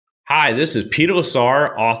Hi, this is Peter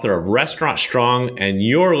Lasar, author of Restaurant Strong, and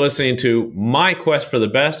you're listening to My Quest for the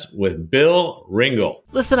Best with Bill Ringel.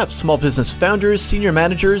 Listen up, small business founders, senior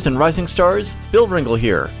managers, and rising stars. Bill Ringel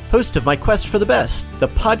here, host of My Quest for the Best, the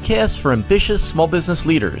podcast for ambitious small business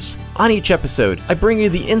leaders. On each episode, I bring you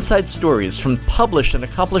the inside stories from published and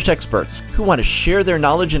accomplished experts who want to share their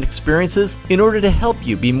knowledge and experiences in order to help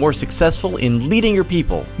you be more successful in leading your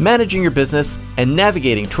people, managing your business, and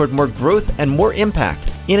navigating toward more growth and more impact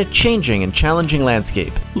in a changing and challenging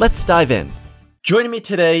landscape. Let's dive in. Joining me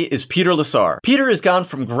today is Peter Lasar. Peter has gone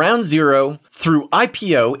from ground zero through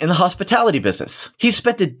IPO in the hospitality business. He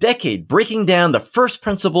spent a decade breaking down the first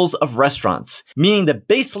principles of restaurants, meaning the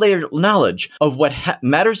base layer knowledge of what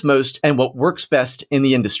matters most and what works best in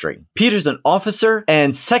the industry. Peter's an officer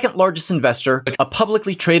and second largest investor, a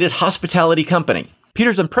publicly traded hospitality company.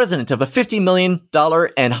 Peter's been president of a $50 million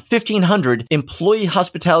and 1,500 employee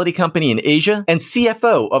hospitality company in Asia and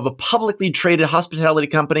CFO of a publicly traded hospitality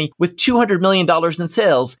company with $200 million in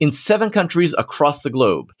sales in 7 countries across the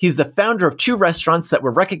globe. He's the founder of 2 restaurants that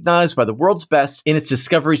were recognized by the world's best in its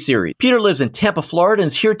Discovery series. Peter lives in Tampa, Florida, and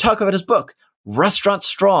is here to talk about his book, Restaurant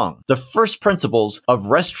Strong, the first principles of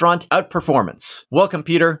restaurant outperformance. Welcome,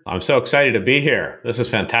 Peter. I'm so excited to be here. This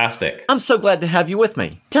is fantastic. I'm so glad to have you with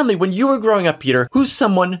me. Tell me, when you were growing up, Peter, who's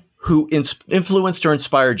someone who influenced or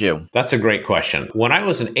inspired you? That's a great question. When I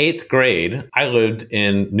was in 8th grade, I lived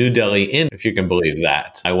in New Delhi, India, if you can believe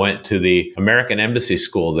that. I went to the American Embassy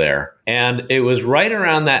School there. And it was right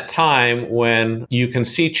around that time when you can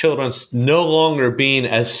see children no longer being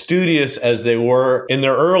as studious as they were in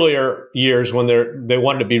their earlier years when they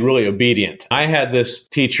wanted to be really obedient. I had this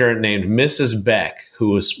teacher named Mrs. Beck who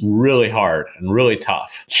was really hard and really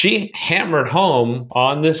tough. She hammered home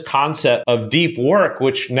on this concept of deep work,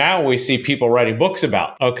 which now we see people writing books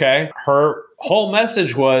about, okay? Her whole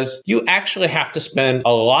message was, you actually have to spend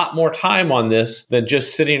a lot more time on this than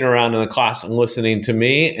just sitting around in the class and listening to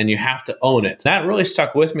me, and you have to own it. That really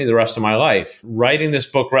stuck with me the rest of my life. Writing this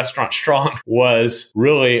book, Restaurant Strong, was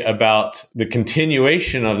really about the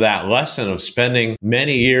continuation of that lesson of spending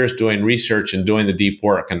many years doing research and doing the deep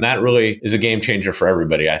work. And that really is a game changer for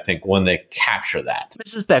everybody, I think, when they capture that.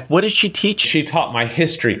 Mrs. Beck, what did she teach? She taught my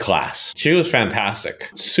history class. She was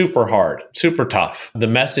fantastic. Super hard, super tough. The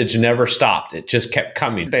message never stopped. It just kept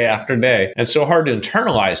coming day after day. And so hard to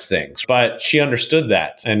internalize things. But she understood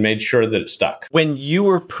that and made sure that it stuck. When you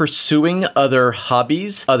were pursuing other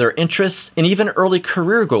hobbies, other interests, and even early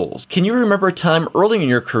career goals, can you remember a time early in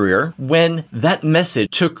your career when that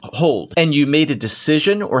message took hold and you made a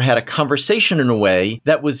decision or had a conversation in a way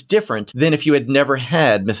that was different than if you had never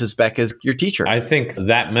had Mrs. Beck as your teacher? I think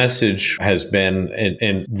that message has been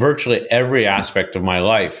in virtually every aspect of my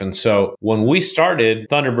life. And so when we started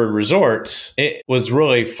Thunderbird Resorts, it was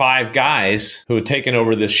really 5 guys who had taken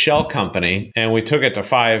over this shell company, and we took it to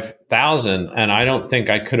 5,000. And I don't think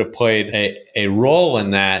I could have played a role in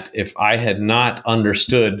that if I had not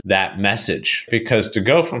understood that message. Because to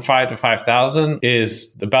go from 5 to 5,000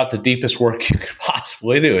 is about the deepest work you could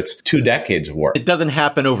possibly do. It's 2 decades of work. It doesn't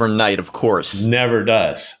happen overnight, of course. Never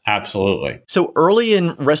does. Absolutely. So early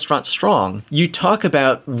in Restaurant Strong, you talk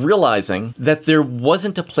about realizing that there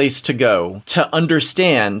wasn't a place to go to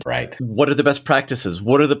understand what are the best practices,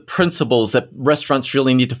 what are the principles that restaurants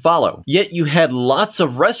really need to follow. Yet you had lots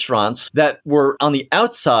of restaurants that were on the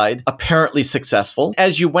outside apparently successful.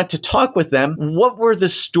 As you went to talk with them, what were the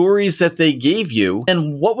stories that they gave you?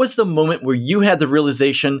 And what was the moment where you had the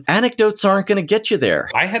realization anecdotes aren't going to get you there?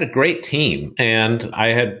 I had a great team, and I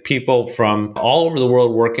had people from all over the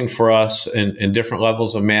world working for us in different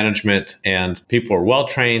levels of management, and people were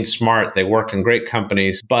well-trained, smart. They worked in great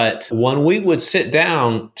companies. But when we would sit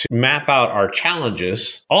down to map out our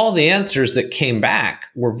challenges, all the answers that came back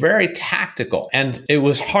were very tactical. And it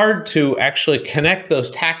was hard to actually connect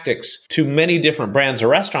those tactics to many different brands or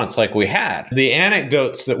restaurants like we had. The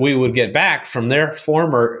anecdotes that we would get back from their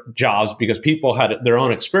former jobs, because people had their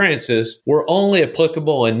own experiences, were only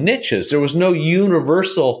applicable in niches. There was no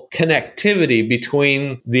universal connectivity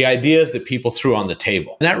between the ideas that people threw on the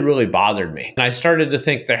table. And that really bothered me. And I started to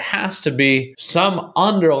think there has to be some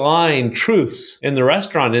underlying truths in the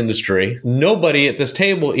restaurant industry. Nobody at this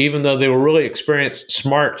table, even though they were really experienced,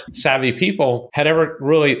 smart, savvy people, had ever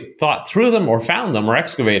really thought through them or found them or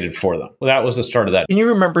excavated for them. Well, that was the start of that. Can you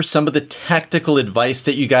remember some of the tactical advice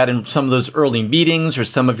that you got in some of those early meetings or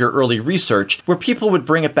some of your early research where people would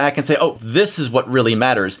bring it back and say, oh, this is what really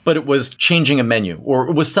matters, but it was changing a menu or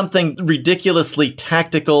it was something ridiculously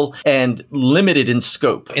tactical and limited in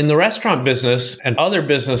scope? In the restaurant business and other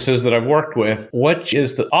businesses that I've worked with, what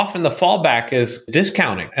is often the fallback is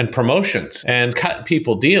discounting and promoting. promotions and cutting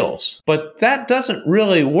people deals. But that doesn't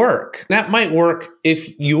really work. That might work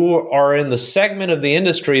if you are in the segment of the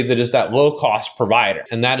industry that is that low-cost provider,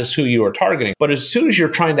 and that is who you are targeting. But as soon as you're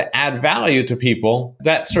trying to add value to people,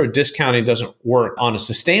 that sort of discounting doesn't work on a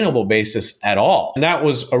sustainable basis at all. And that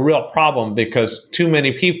was a real problem because too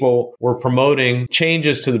many people were promoting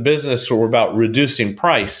changes to the business that were about reducing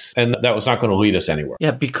price, and that was not going to lead us anywhere.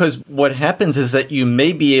 Yeah, because what happens is that you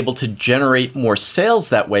may be able to generate more sales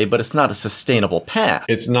that way, but it's not a sustainable path.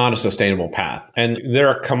 It's not a sustainable path. And there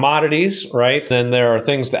are commodities, right? Then there are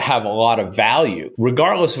things that have a lot of value.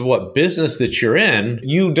 Regardless of what business that you're in,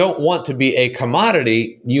 you don't want to be a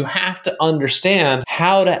commodity. You have to understand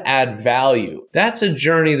how to add value. That's a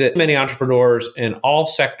journey that many entrepreneurs in all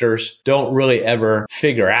sectors don't really ever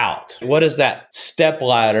figure out. What is that step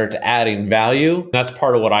ladder to adding value? That's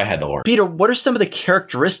part of what I had to learn. Peter, what are some of the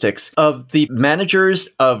characteristics of the managers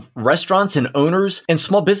of restaurants and owners and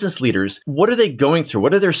small business leaders? What are they going through?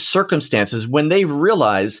 What are their circumstances when they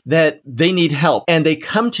realize that they need help and they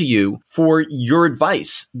come to you for your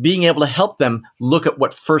advice, being able to help them look at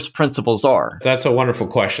what first principles are? That's a wonderful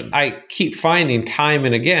question. I keep finding time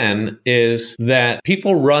and again is that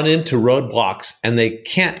people run into roadblocks and they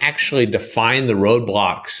can't actually define the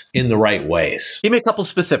roadblocks in the right ways. Give me a couple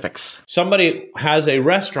specifics. Somebody has a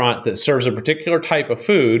restaurant that serves a particular type of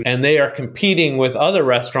food and they are competing with other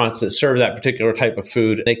restaurants that serve that particular type of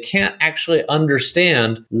food. They can't actually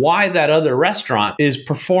understand why that other restaurant is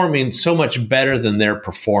performing so much better than they're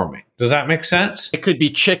performing. Does that make sense? It could be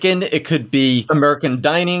chicken. It could be American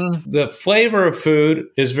dining. The flavor of food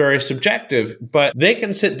is very subjective, but they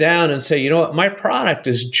can sit down and say, you know what, my product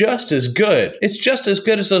is just as good. It's just as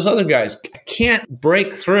good as those other guys. I can't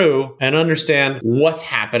break through and understand what's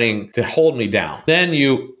happening to hold me down. Then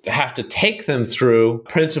you have to take them through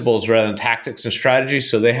principles rather than tactics and strategies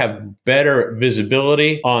so they have better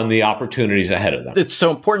visibility on the opportunities ahead of them. It's so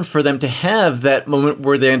important for them to have that moment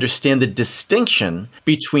where they understand the distinction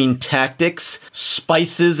between tactics,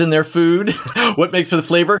 spices in their food, what makes for the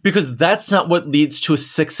flavor, because that's not what leads to a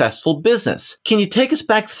successful business. Can you take us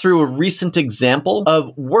back through a recent example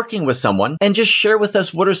of working with someone and just share with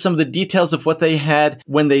us what are some of the details of what they had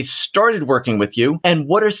when they started working with you and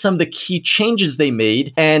what are some of the key changes they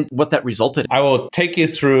made and what that resulted in? I will take you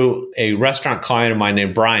through a restaurant client of mine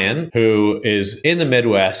named Brian, who is in the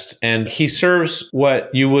Midwest, and he serves what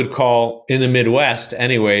you would call in the Midwest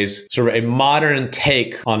anyways, sort of a modern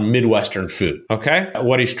take on Midwestern food. Okay.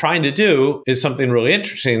 What he's trying to do is something really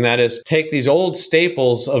interesting. That is take these old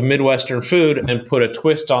staples of Midwestern food and put a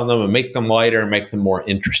twist on them and make them lighter and make them more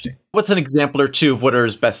interesting. What's an example or two of what are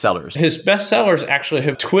his best sellers? His best sellers actually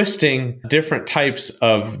have twisting different types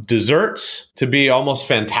of desserts to be almost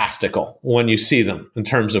fantastical when you see them in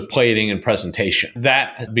terms of plating and presentation.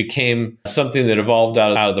 That became something that evolved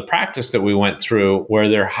out of the practice that we went through where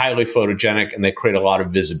they're highly photogenic and they create a lot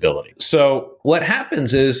of visibility. So what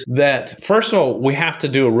happens is that, first of all, we have to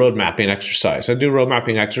do a road mapping exercise. I do road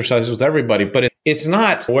mapping exercises with everybody, but it's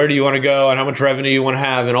not where do you want to go and how much revenue you want to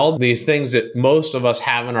have and all these things that most of us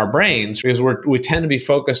have in our brains because we tend to be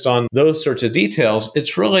focused on those sorts of details.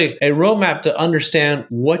 It's really a roadmap to understand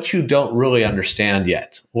what you don't really understand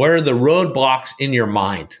yet. What are the roadblocks in your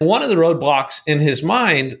mind? One of the roadblocks in his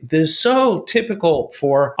mind that is so typical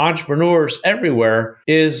for entrepreneurs everywhere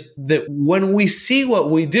is that when we see what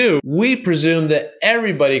we do, we presume that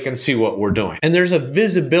everybody can see what we're doing. And there's a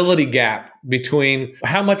visibility gap between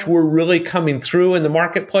how much we're really coming through in the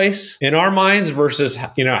marketplace in our minds versus,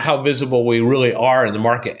 how visible we really are in the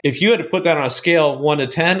market. If you had to put that on a scale of 1 to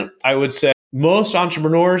 10, I would say most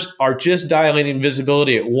entrepreneurs are just dialing in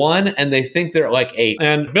visibility at 1 and they think they're at like 8.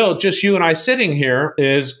 And Bill, just you and I sitting here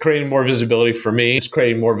is creating more visibility for me. It's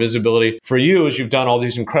creating more visibility for you as you've done all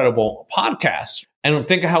these incredible podcasts. And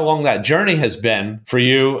think of how long that journey has been for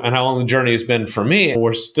you and how long the journey has been for me.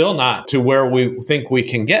 We're still not to where we think we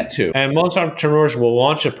can get to. And most entrepreneurs will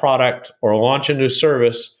launch a product or launch a new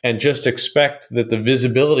service and just expect that the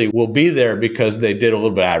visibility will be there because they did a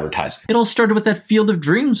little bit of advertising. It all started with that Field of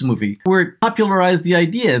Dreams movie where it popularized the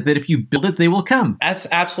idea that if you build it, they will come. That's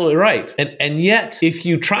absolutely right. And yet, if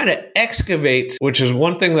you try to excavate, which is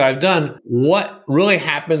one thing that I've done, what really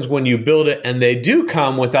happens when you build it and they do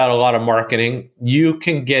come without a lot of marketing, you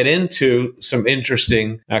can get into some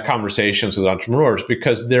interesting conversations with entrepreneurs,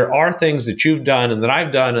 because there are things that you've done and that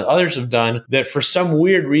I've done and others have done that for some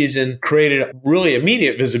weird reason created really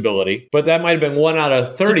immediate visibility, but that might have been 1 out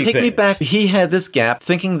of 30 Take things. me back. He had this gap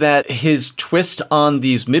thinking that his twist on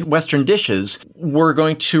these Midwestern dishes were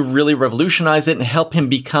going to really revolutionize it and help him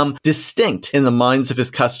become distinct in the minds of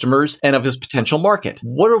his customers and of his potential market.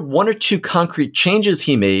 What are 1 or 2 concrete changes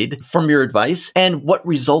he made from your advice, and what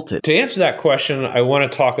resulted? To answer that question, I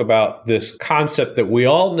want to talk about this concept that we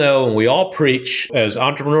all know and we all preach as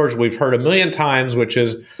entrepreneurs. We've heard a million times, which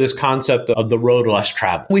is this concept of the road less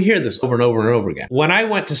traveled. We hear this over and over and over again. When I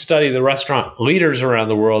went to study the restaurant leaders around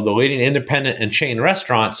the world, the leading independent and chain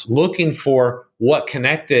restaurants, looking for what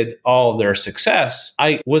connected all of their success,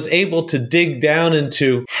 I was able to dig down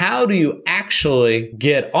into how do you actually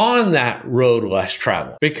get on that road less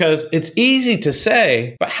traveled? Because it's easy to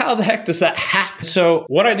say, but how the heck does that happen? So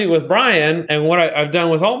what I do with Brian and what I've done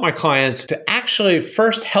with all my clients to actually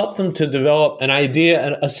first help them to develop an idea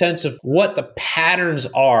and a sense of what the patterns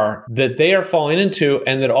are that they are falling into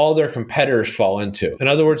and that all their competitors fall into. In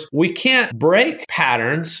other words, we can't break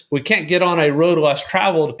patterns. We can't get on a road less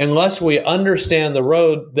traveled unless we understand the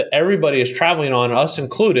road that everybody is traveling on, us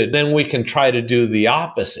included. Then we can try to do the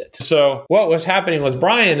opposite. So what was happening with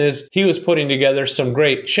Brian is he was putting together some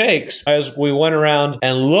great shakes. As we went around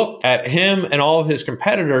and looked at him and all of his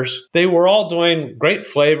competitors, they were all doing great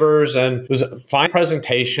flavors and it was fine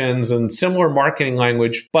presentations and similar marketing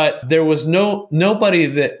language, but there was nobody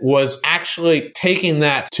that was actually taking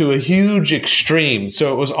that to a huge extreme.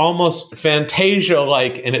 So it was almost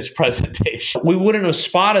Fantasia-like in its presentation. We wouldn't have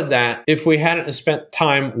spotted that if we hadn't spent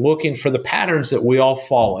time looking for the patterns that we all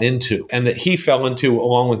fall into and that he fell into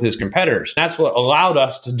along with his competitors. That's what allowed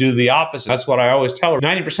us to do the opposite. That's what I always tell her.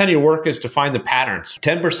 90% of your work is to find the patterns.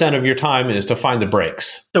 10% of your time is to find the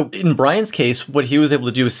breaks. So in Brian's case, what he was able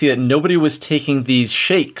to do is see that nobody was taking these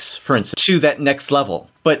shakes, for instance, to that next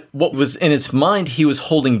level. But what was in his mind, he was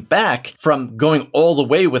holding back from going all the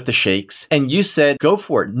way with the shakes. And you said, go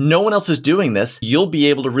for it. No one else is doing this. You'll be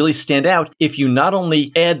able to really stand out if you not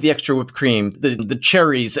only add the extra whipped cream, the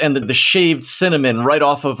cherries, and the shaved cinnamon right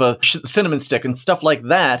off of a cinnamon stick and stuff like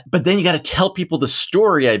that. But then you got to tell people the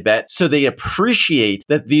story, I bet, so they appreciate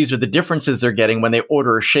that these are the differences they're getting when they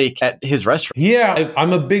order a shake at his restaurant. Yeah,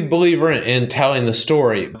 I'm a big believer in telling the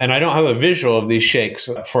story. And I don't have a visual of these shakes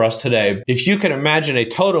for us today. If you can imagine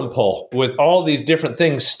a totem pole with all these different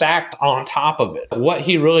things stacked on top of it. What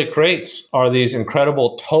he really creates are these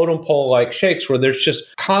incredible totem pole-like shakes where there's just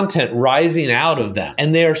content rising out of them.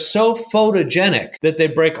 And they are so photogenic that they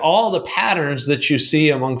break all the patterns that you see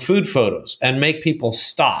among food photos and make people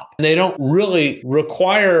stop. And they don't really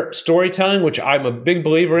require storytelling, which I'm a big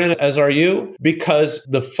believer in, as are you, because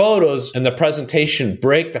the photos and the presentation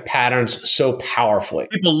break the patterns so powerfully.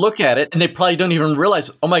 People look at it and they probably don't even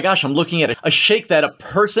realize, oh my gosh, I'm looking at a shake that a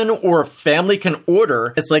person or a family can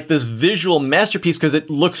order. It's like this visual masterpiece because it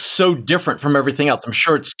looks so different from everything else. I'm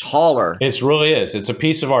sure it's taller. It really is. It's a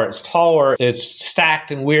piece of art. It's taller. It's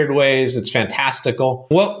stacked in weird ways. It's fantastical.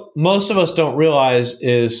 What most of us don't realize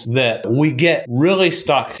is that we get really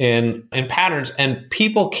stuck in patterns and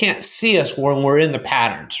people can't see us when we're in the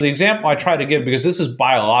patterns. The example I try to give, because this is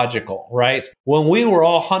biological, right? When we were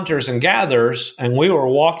all hunters and gatherers and we were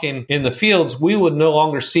walking in the fields, we would no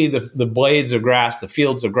longer see the blades of grass, the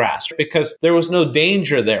fields of grass, because there was no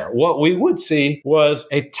danger there. What we would see was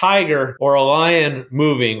a tiger or a lion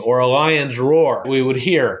moving or a lion's roar we would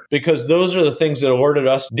hear, because those are the things that alerted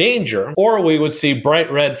us danger. Or we would see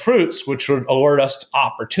bright red fruits, which would alert us to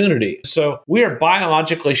opportunity. So we are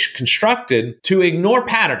biologically constructed to ignore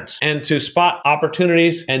patterns and to spot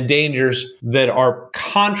opportunities and dangers that are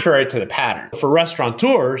contrary to the pattern. For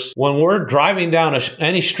restaurateurs, when we're driving down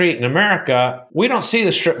any street in America, we don't see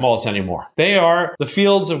the strip malls anymore. They are the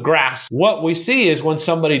fields of grass. What we see is when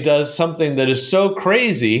somebody does something that is so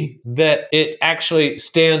crazy that it actually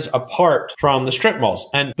stands apart from the strip malls.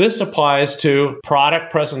 And this applies to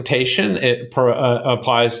product presentation. It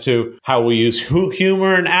applies to how we use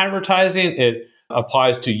humor in advertising. It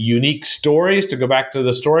applies to unique stories, to go back to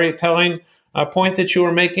the storytelling point that you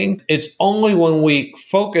were making. It's only when we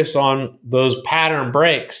focus on those pattern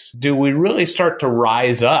breaks do we really start to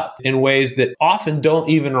rise up in ways that often don't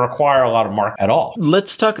even require a lot of marketing at all.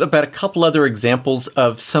 Let's talk about a couple other examples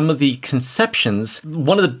of some of the conceptions.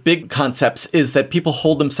 One of the big concepts is that people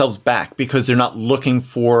hold themselves back because they're not looking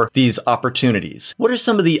for these opportunities. What are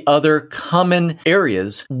some of the other common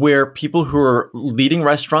areas where people who are leading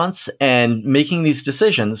restaurants and making these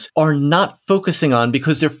decisions are not focusing on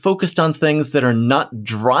because they're focused on things things that are not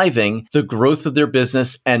driving the growth of their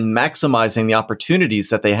business and maximizing the opportunities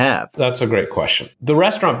that they have? That's a great question. The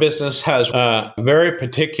restaurant business has a very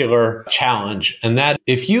particular challenge, and that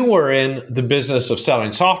if you were in the business of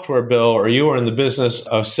selling software, Bill, or you were in the business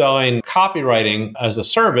of selling copywriting as a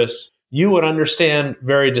service, you would understand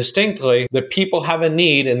very distinctly that people have a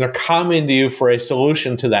need and they're coming to you for a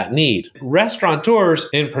solution to that need. Restaurateurs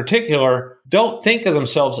in particular don't think of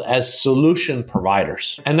themselves as solution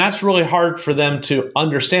providers. And that's really hard for them to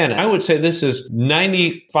understand. I would say this is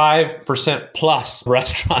 95% plus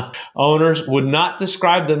restaurant owners would not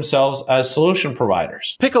describe themselves as solution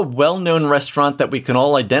providers. Pick a well-known restaurant that we can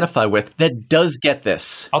all identify with that does get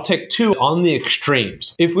this. I'll take two on the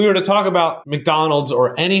extremes. If we were to talk about McDonald's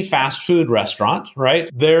or any fast food restaurant, right,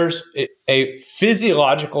 there's a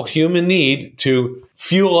physiological human need to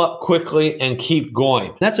fuel up quickly and keep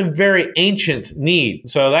going. That's a very ancient need.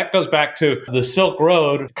 So that goes back to the Silk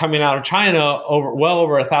Road coming out of China well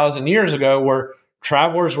over 1,000 years ago, where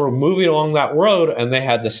travelers were moving along that road and they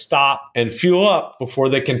had to stop and fuel up before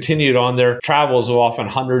they continued on their travels of often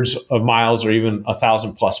hundreds of miles or even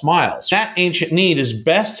 1,000 plus miles. That ancient need is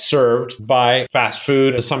best served by fast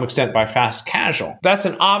food, to some extent by fast casual. That's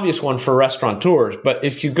an obvious one for restaurateurs. But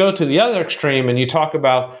if you go to the other extreme and you talk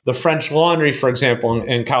about the French Laundry, for example,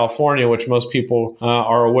 in California, which most people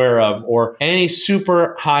are aware of, or any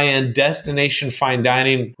super high-end destination fine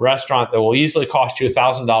dining restaurant that will easily cost you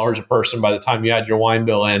 $1,000 a person by the time you had your wine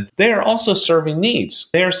bill in, they are also serving needs.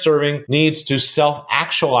 They are serving needs to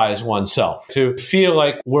self-actualize oneself, to feel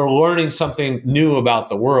like we're learning something new about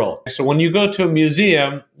the world. So when you go to a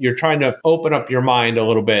museum, you're trying to open up your mind a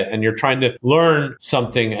little bit and you're trying to learn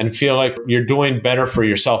something and feel like you're doing better for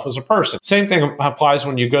yourself as a person. Same thing applies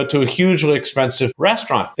when you go to a hugely expensive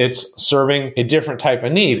restaurant. It's serving a different type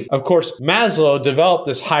of need. Of course, Maslow developed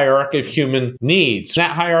this hierarchy of human needs.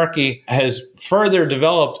 That hierarchy has further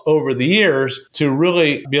developed over the years to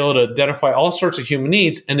really be able to identify all sorts of human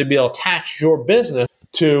needs and to be able to attach your business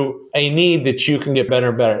to a need that you can get better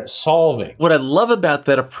and better at solving. What I love about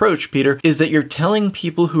that approach, Peter, is that you're telling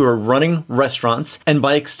people who are running restaurants, and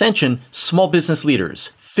by extension, small business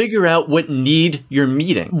leaders, figure out what need you're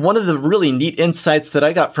meeting. One of the really neat insights that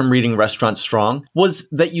I got from reading Restaurant Strong was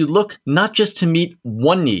that you look not just to meet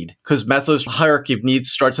one need, because Maslow's hierarchy of needs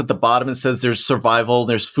starts at the bottom and says there's survival,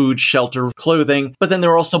 there's food, shelter, clothing, but then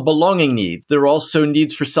there are also belonging needs. There are also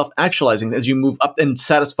needs for self-actualizing as you move up and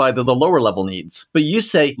satisfy the lower level needs. But you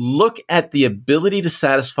say, look at the ability to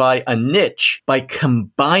satisfy a niche by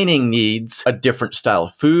combining needs, a different style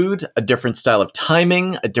of food, a different style of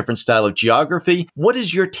timing, a different style of geography. What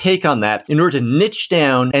is your take on that in order to niche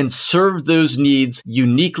down and serve those needs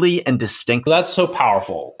uniquely and distinctly? That's so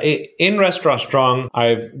powerful. In Restaurant Strong,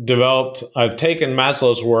 I've taken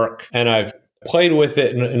Maslow's work and I've played with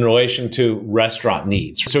it in relation to restaurant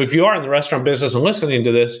needs. So if you are in the restaurant business and listening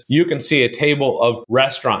to this, you can see a table of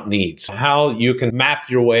restaurant needs, how you can map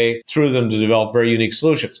your way through them to develop very unique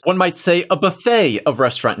solutions. One might say a buffet of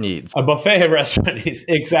restaurant needs. A buffet of restaurant needs,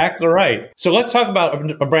 exactly right. So let's talk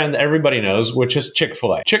about a brand that everybody knows, which is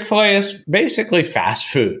Chick-fil-A. Chick-fil-A is basically fast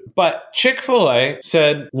food, but Chick-fil-A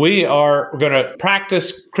said, we are going to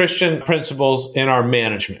practice Christian principles in our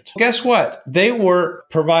management. Guess what? They were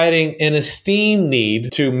providing an esteemed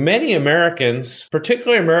need to many Americans,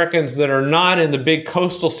 particularly Americans that are not in the big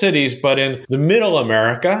coastal cities, but in the middle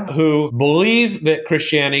America, who believe that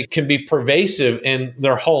Christianity can be pervasive in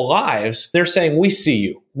their whole lives. They're saying, we see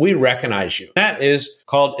you. We recognize you. That is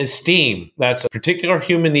called esteem. That's a particular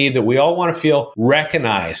human need that we all want to feel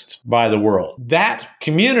recognized by the world. That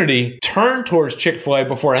community turned towards Chick-fil-A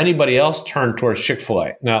before anybody else turned towards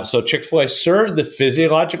Chick-fil-A. Now, so Chick-fil-A served the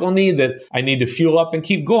physiological need that I need to fuel up and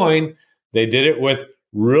keep going. They did it with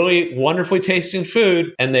really wonderfully tasting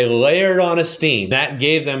food, and they layered on esteem. That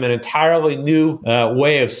gave them an entirely new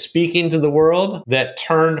way of speaking to the world that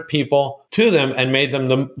turned people to them and made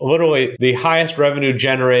them literally the highest revenue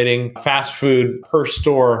generating fast food per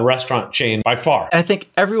store restaurant chain by far. I think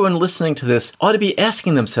everyone listening to this ought to be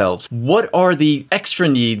asking themselves, what are the extra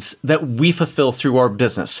needs that we fulfill through our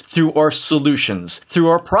business, through our solutions, through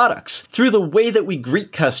our products, through the way that we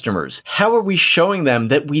greet customers? How are we showing them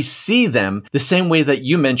that we see them the same way that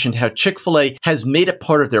you mentioned how Chick-fil-A has made it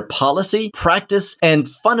part of their policy, practice, and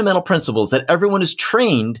fundamental principles that everyone is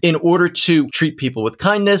trained in order to treat people with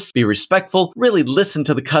kindness, be respectful, respectful, really listen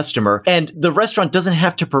to the customer. And the restaurant doesn't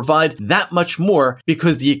have to provide that much more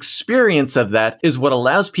because the experience of that is what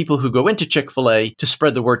allows people who go into Chick-fil-A to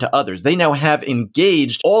spread the word to others. They now have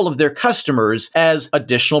engaged all of their customers as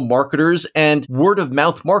additional marketers and word of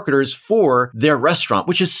mouth marketers for their restaurant,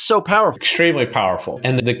 which is so powerful. Extremely powerful.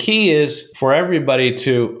 And the key is for everybody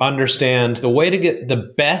to understand the way to get the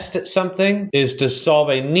best at something is to solve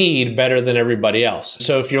a need better than everybody else.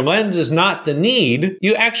 So if your lens is not the need,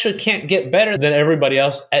 you actually can't get better than everybody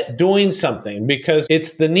else at doing something because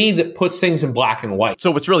it's the need that puts things in black and white.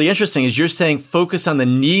 So what's really interesting is you're saying focus on the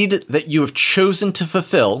need that you have chosen to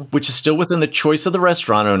fulfill, which is still within the choice of the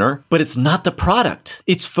restaurant owner, but it's not the product.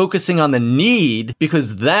 It's focusing on the need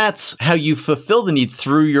because that's how you fulfill the need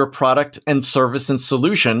through your product and service and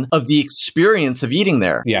solution of the experience of eating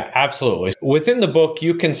there. Yeah, absolutely. Within the book,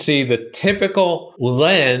 you can see the typical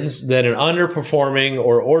lens that an underperforming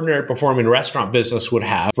or ordinary performing restaurant business would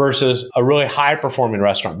have versus a really high performing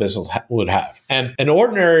restaurant business would have. And an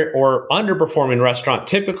ordinary or underperforming restaurant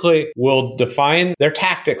typically will define their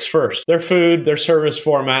tactics first, their food, their service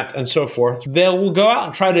format, and so forth. They will go out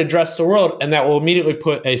and try to address the world, and that will immediately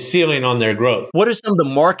put a ceiling on their growth. What are some of the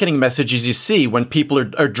marketing messages you see when people are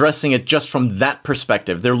addressing it just from that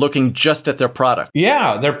perspective? They're looking just at their product.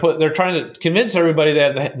 Yeah, they're trying to convince everybody they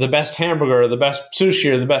have the best hamburger or the best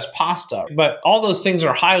sushi or the best pasta. But all those things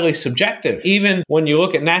are highly subjective. Even when you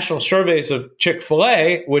look at national surveys of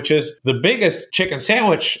Chick-fil-A, which is the biggest chicken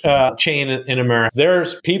sandwich chain in America,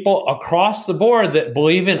 there's people across the board that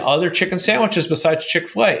believe in other chicken sandwiches besides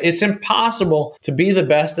Chick-fil-A. It's impossible to be the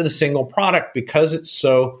best at a single product because it's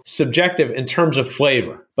so subjective in terms of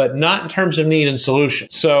flavor, but not in terms of need and solution.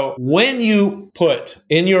 So when you put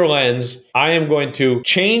in your lens, I am going to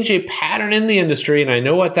change a pattern in the industry, and I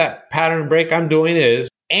know what that pattern break I'm doing is,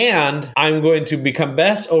 and I'm going to become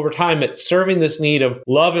best over time at serving this need of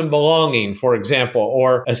love and belonging, for example,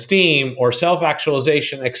 or esteem or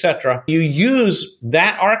self-actualization, etc. You use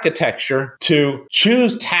that architecture to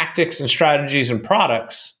choose tactics and strategies and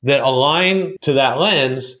products that align to that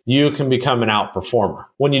lens. You can become an outperformer.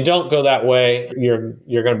 When you don't go that way,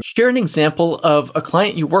 you're going to share an example of a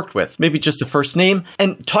client you worked with, maybe just a first name,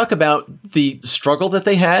 and talk about the struggle that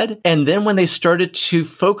they had. And then when they started to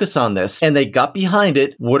focus on this and they got behind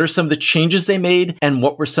it, what are some of the changes they made and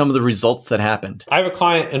what were some of the results that happened? I have a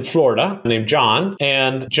client in Florida named John,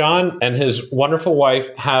 and John and his wonderful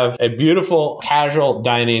wife have a beautiful casual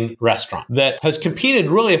dining restaurant that has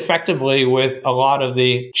competed really effectively with a lot of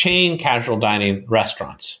the chain casual dining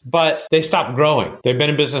restaurants. But they stopped growing. They've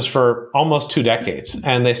been in business for almost 2 decades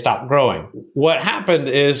and they stopped growing. What happened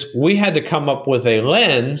is we had to come up with a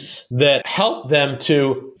lens that helped them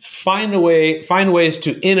to find ways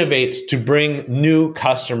to innovate to bring new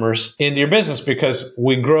customers into your business, because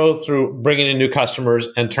we grow through bringing in new customers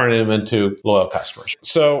and turning them into loyal customers.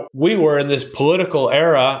 So we were in this political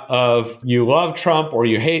era of you love Trump or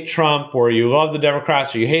you hate Trump, or you love the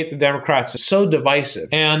Democrats or you hate the Democrats. It's so divisive.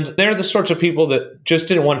 And they're the sorts of people that just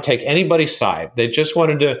didn't want to take anybody's side. They just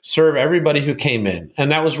wanted to serve everybody who came in.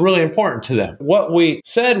 And that was really important to them. What we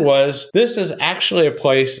said was, this is actually a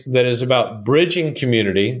place that is about bridging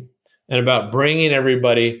community and about bringing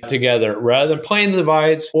everybody together rather than playing the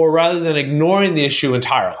divides or rather than ignoring the issue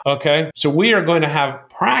entirely. Okay. So we are going to have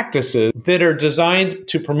practices that are designed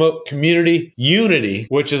to promote community unity,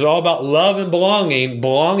 which is all about love and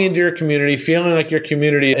belonging to your community, feeling like your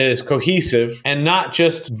community is cohesive and not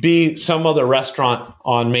just be some other restaurant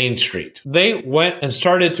on Main Street. They went and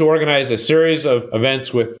started to organize a series of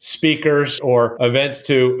events with speakers or events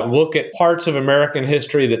to look at parts of American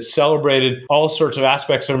history that celebrated all sorts of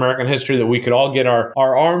aspects of American history that we could all get our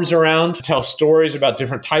arms around, to tell stories about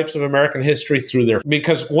different types of American history through their,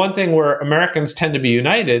 because one thing where Americans tend to be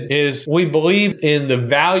united is we believe in the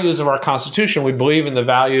values of our Constitution. We believe in the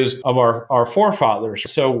values of our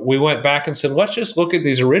forefathers. So we went back and said, let's just look at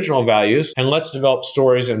these original values and let's develop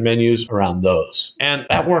stories and menus around those. And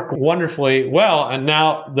that worked wonderfully well. And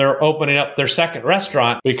now they're opening up their second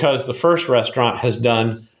restaurant because the first restaurant has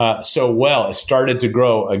done so well. It started to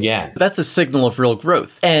grow again. That's a signal of real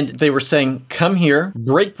growth. And they were saying, come here,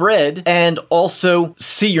 break bread, and also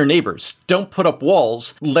see your neighbors. Don't put up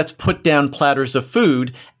walls. Let's put down platters of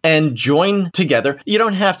food and join together. You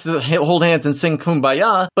don't have to hold hands and sing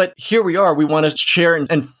Kumbaya, but here we are. We want to share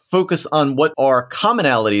and focus on what our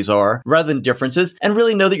commonalities are rather than differences, and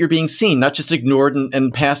really know that you're being seen, not just ignored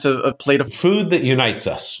and passed a plate of food that unites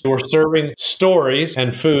us. We're serving stories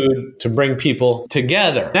and food to bring people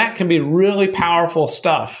together. That can be really powerful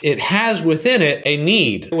stuff. It has within it a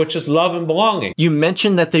need, which is love and belonging. You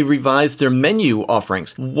mentioned that they revised their menu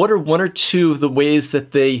offerings. What are one or two of the ways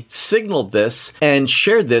that they signaled this and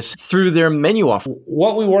shared this through their menu offer?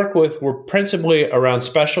 What we work with were principally around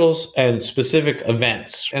specials and specific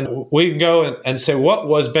events. And we go and say, what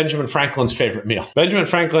was Benjamin Franklin's favorite meal? Benjamin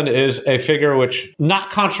Franklin is a figure which not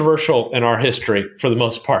controversial in our history for the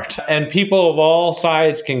most part. And people of all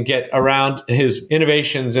sides can get around his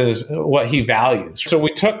innovations and what he values. So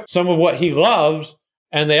we took some of what he loves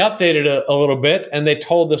and they updated it a little bit, and they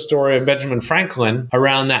told the story of Benjamin Franklin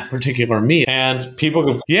around that particular meal. And people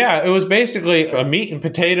go, yeah, it was basically a meat and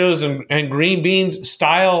potatoes and green beans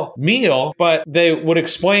style meal, but they would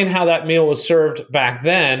explain how that meal was served back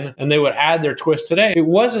then, and they would add their twist today. It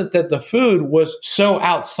wasn't that the food was so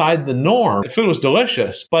outside the norm. The food was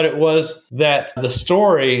delicious, but it was that the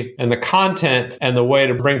story and the content and the way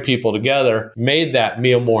to bring people together made that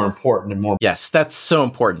meal more important and more. Yes, that's so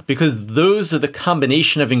important, because those are the combinations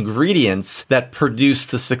of ingredients that produce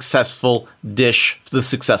the successful dish, the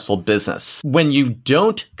successful business. When you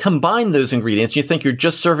don't combine those ingredients, you think you're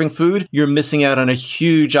just serving food, you're missing out on a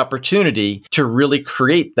huge opportunity to really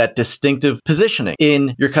create that distinctive positioning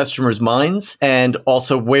in your customers' minds and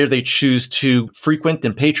also where they choose to frequent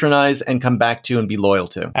and patronize and come back to and be loyal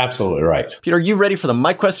to. Absolutely right. Peter, are you ready for the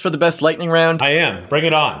My Quest for the Best lightning round? I am. Bring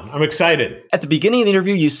it on. I'm excited. At the beginning of the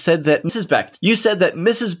interview, you said that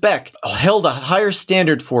Mrs. Beck held a higher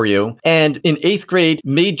standard for you and in 8th grade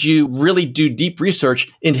made you really do deep research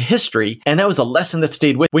into history. And that was a lesson that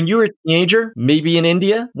stayed with you. When you were a teenager, maybe in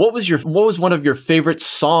India, what was one of your favorite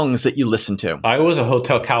songs that you listened to? I was a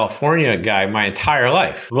Hotel California guy my entire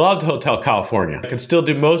life. Loved Hotel California. I can still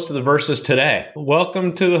do most of the verses today.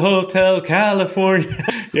 Welcome to Hotel California.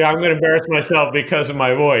 Yeah, I'm going to embarrass myself because of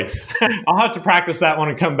my voice. I'll have to practice that one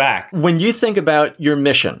and come back. When you think about your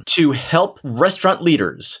mission to help restaurant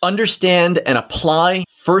leaders understand and apply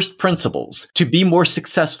first principles to be more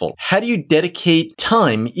successful, how do you dedicate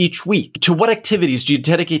time each week? To what activities do you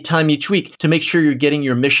dedicate time each week to make sure you're getting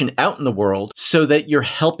your mission out in the world so that you're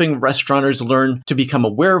helping restaurateurs learn to become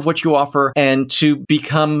aware of what you offer and to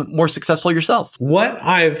become more successful yourself? What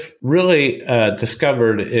I've really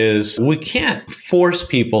discovered is we can't force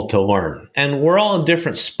people to learn, and we're all in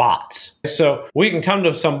different spots. So we can come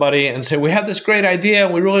to somebody and say, we have this great idea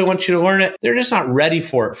and we really want you to learn it. They're just not ready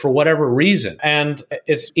for it for whatever reason. And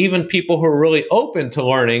it's even people who are really open to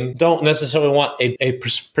learning don't necessarily want a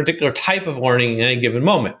particular type of learning in any given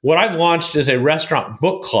moment. What I've launched is a restaurant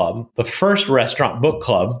book club, the first restaurant book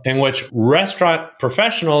club, in which restaurant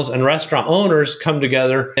professionals and restaurant owners come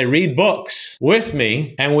together and read books with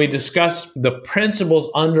me, and we discuss the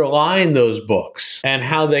principles underlying those books and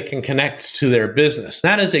how they can connect to their business.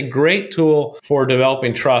 That is a great tool for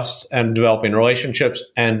developing trust and developing relationships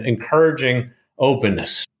and encouraging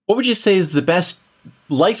openness. What would you say is the best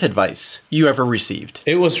life advice you ever received?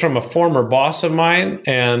 It was from a former boss of mine,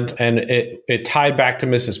 and it tied back to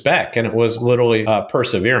Mrs. Beck, and it was literally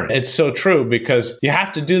perseverance. It's so true, because you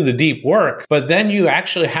have to do the deep work, but then you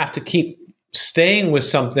actually have to keep staying with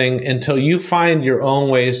something until you find your own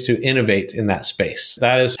ways to innovate in that space.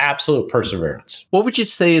 That is absolute perseverance. What would you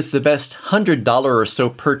say is the best $100 or so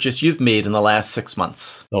purchase you've made in the last 6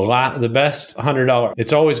 months? The best $100,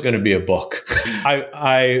 it's always going to be a book.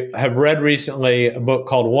 I have read recently a book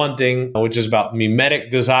called Wanting, which is about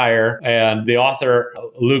mimetic desire. And the author,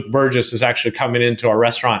 Luke Burgess, is actually coming into our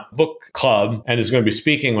restaurant book club and is going to be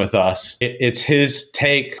speaking with us. It's his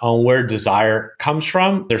take on where desire comes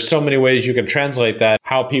from. There's so many ways you can translate that,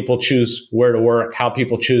 how people choose where to work, how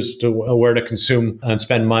people choose to where to consume and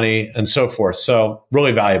spend money and so forth. So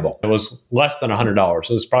really valuable. It was less than $100.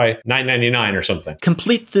 It was probably $9.99 or something.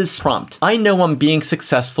 Complete this prompt. I know I'm being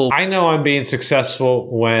successful. I know I'm being successful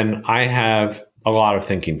when I have a lot of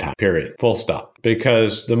thinking time, period. Full stop.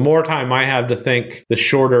 Because the more time I have to think, the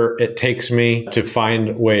shorter it takes me to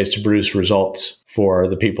find ways to produce results for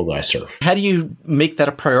the people that I serve. How do you make that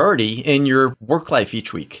a priority in your work life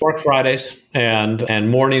each week? Work Fridays and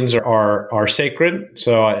mornings are sacred.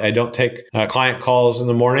 So I don't take client calls in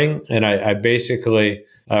the morning, and I basically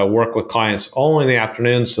work with clients only in the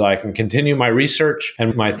afternoon so that I can continue my research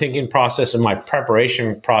and my thinking process and my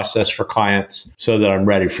preparation process for clients so that I'm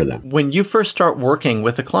ready for them. When you first start working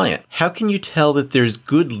with a client, how can you tell that there's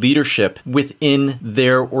good leadership within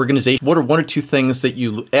their organization? What are one or two things that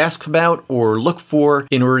you ask about or look for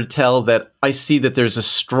in order to tell that I see that there's a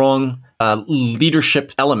strong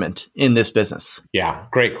leadership element in this business? Yeah,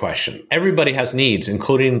 great question. Everybody has needs,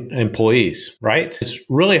 including employees, right? It's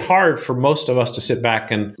really hard for most of us to sit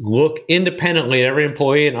back and look independently at every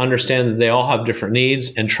employee and understand that they all have different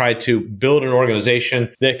needs and try to build an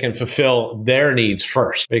organization that can fulfill their needs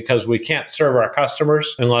first, because we can't serve our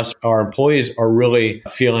customers unless our employees are really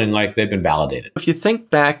feeling like they've been validated. If you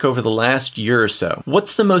think back over the last year or so,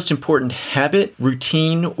 what's the most important habit,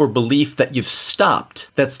 routine, or belief that you've stopped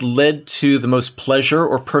that's led to the most pleasure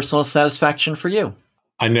or personal satisfaction for you?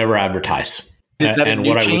 I never advertise. Is that a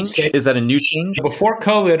new change? Is that a new change? Before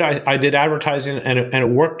COVID, I did advertising and it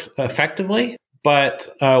worked effectively. But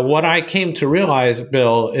what I came to realize,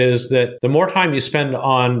 Bill, is that the more time you spend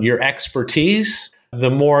on your expertise, the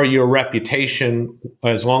more your reputation,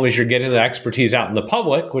 as long as you're getting the expertise out in the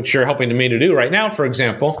public, which you're helping me to do right now, for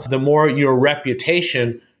example, the more your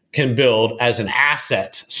reputation can build as an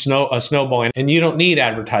asset, snowballing, and you don't need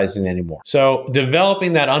advertising anymore. So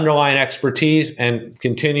developing that underlying expertise and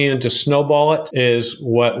continuing to snowball it is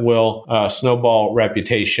what will snowball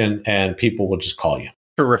reputation, and people will just call you.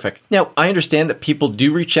 Terrific. Now, I understand that people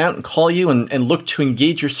do reach out and call you and look to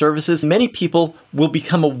engage your services. Many people will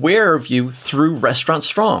become aware of you through Restaurant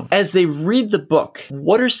Strong. As they read the book,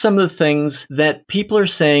 what are some of the things that people are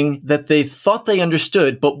saying that they thought they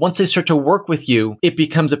understood, but once they start to work with you, it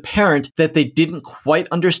becomes apparent that they didn't quite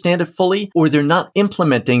understand it fully, or they're not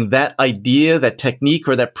implementing that idea, that technique,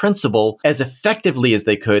 or that principle as effectively as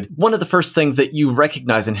they could? One of the first things that you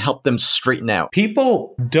recognize and help them straighten out.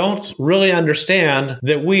 People don't really understand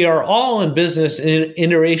that we are all in business in an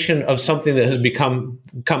iteration of something that has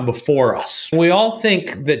come before us. We all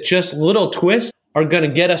think that just little twists are going to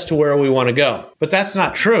get us to where we want to go. But that's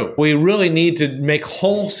not true. We really need to make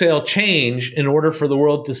wholesale change in order for the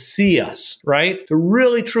world to see us, right? To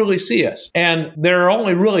really, truly see us. And there are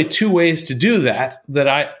only really two ways to do that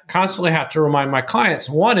I constantly have to remind my clients.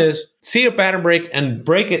 One is see a pattern break and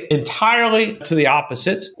break it entirely to the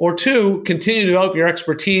opposite. Or two, continue to develop your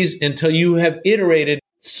expertise until you have iterated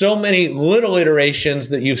so many little iterations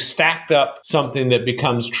that you've stacked up something that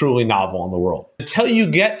becomes truly novel in the world. Until you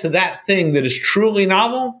get to that thing that is truly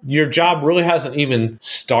novel, your job really hasn't even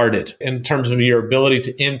started in terms of your ability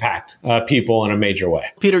to impact people in a major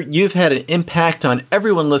way. Peter, you've had an impact on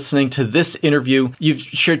everyone listening to this interview. You've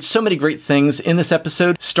shared so many great things in this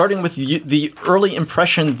episode, starting with the early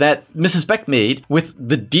impression that Mrs. Beck made with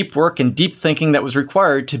the deep work and deep thinking that was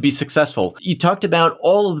required to be successful. You talked about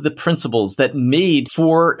all of the principles that made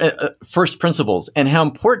for first principles and how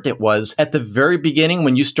important it was at the very beginning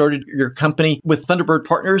when you started your company with Thunderbird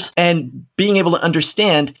Partners, and being able to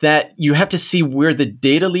understand that you have to see where the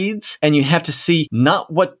data leads, and you have to see not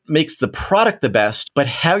what makes the product the best, but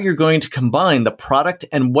how you're going to combine the product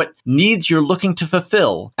and what needs you're looking to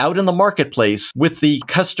fulfill out in the marketplace with the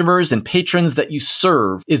customers and patrons that you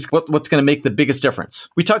serve is what's going to make the biggest difference.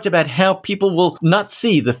 We talked about how people will not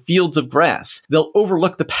see the fields of grass. They'll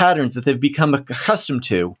overlook the patterns that they've become accustomed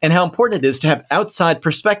to, and how important it is to have outside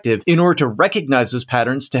perspective in order to recognize those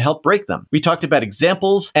patterns to help break them. We talked about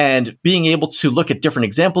examples and being able to look at different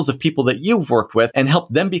examples of people that you've worked with and help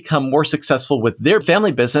them become more successful with their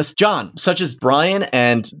family business. John, such as Brian,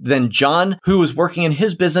 and then John, who was working in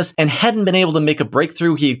his business and hadn't been able to make a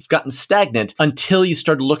breakthrough. He'd gotten stagnant until you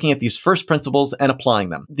started looking at these first principles and applying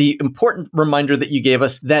them. The important reminder that you gave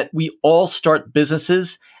us that we all start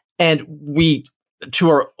businesses, and we, to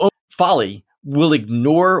our own folly, will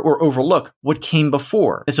ignore or overlook what came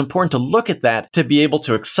before. It's important to look at that to be able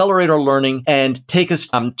to accelerate our learning and take us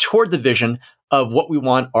toward the vision of what we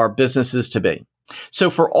want our businesses to be.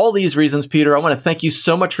 So for all these reasons, Peter, I want to thank you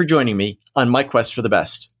so much for joining me on my quest for the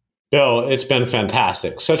best. Bill, it's been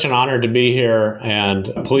fantastic. Such an honor to be here, and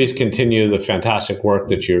please continue the fantastic work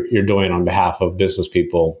that you're doing on behalf of business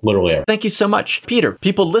people literally everywhere. Thank you so much. Peter,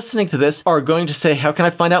 people listening to this are going to say, how can I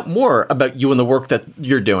find out more about you and the work that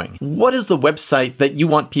you're doing? What is the website that you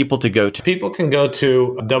want people to go to? People can go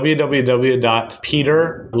to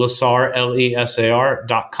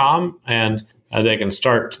www.peterlesar.com, and they can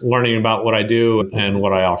start learning about what I do and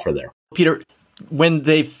what I offer there. Peter, when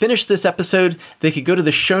they finish this episode, they could go to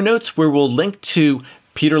the show notes where we'll link to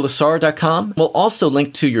peterlesar.com. We'll also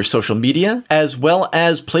link to your social media, as well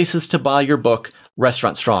as places to buy your book,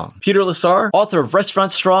 Restaurant Strong. Peter Lesar, author of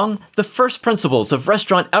Restaurant Strong, The First Principles of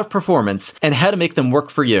Restaurant Outperformance and How to Make Them Work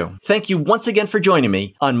for You. Thank you once again for joining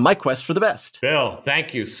me on my quest for the best. Bill,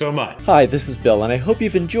 thank you so much. Hi, this is Bill, and I hope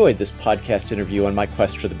you've enjoyed this podcast interview on my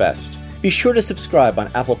quest for the best. Be sure to subscribe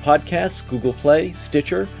on Apple Podcasts, Google Play,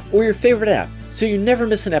 Stitcher, or your favorite app so you never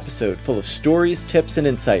miss an episode full of stories, tips, and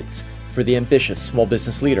insights for the ambitious small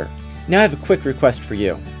business leader. Now I have a quick request for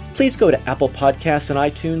you. please go to Apple Podcasts and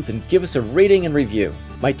iTunes and give us a rating and review.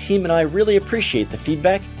 My team and I really appreciate the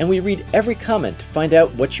feedback, and we read every comment to find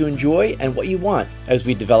out what you enjoy and what you want as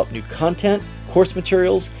we develop new content, course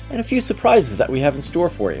materials, and a few surprises that we have in store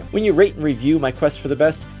for you. When you rate and review My Quest for the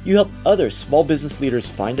Best, you help other small business leaders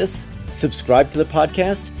find us, subscribe to the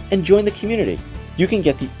podcast, and join the community. You can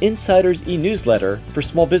get the Insiders e-newsletter for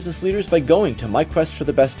small business leaders by going to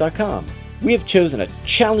myquestforthebest.com. We have chosen a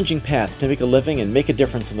challenging path to make a living and make a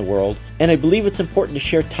difference in the world, and I believe it's important to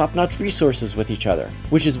share top-notch resources with each other,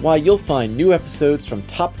 which is why you'll find new episodes from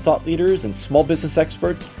top thought leaders and small business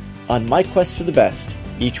experts on My Quest for the Best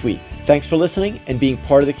each week. Thanks for listening and being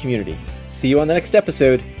part of the community. See you on the next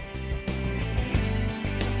episode.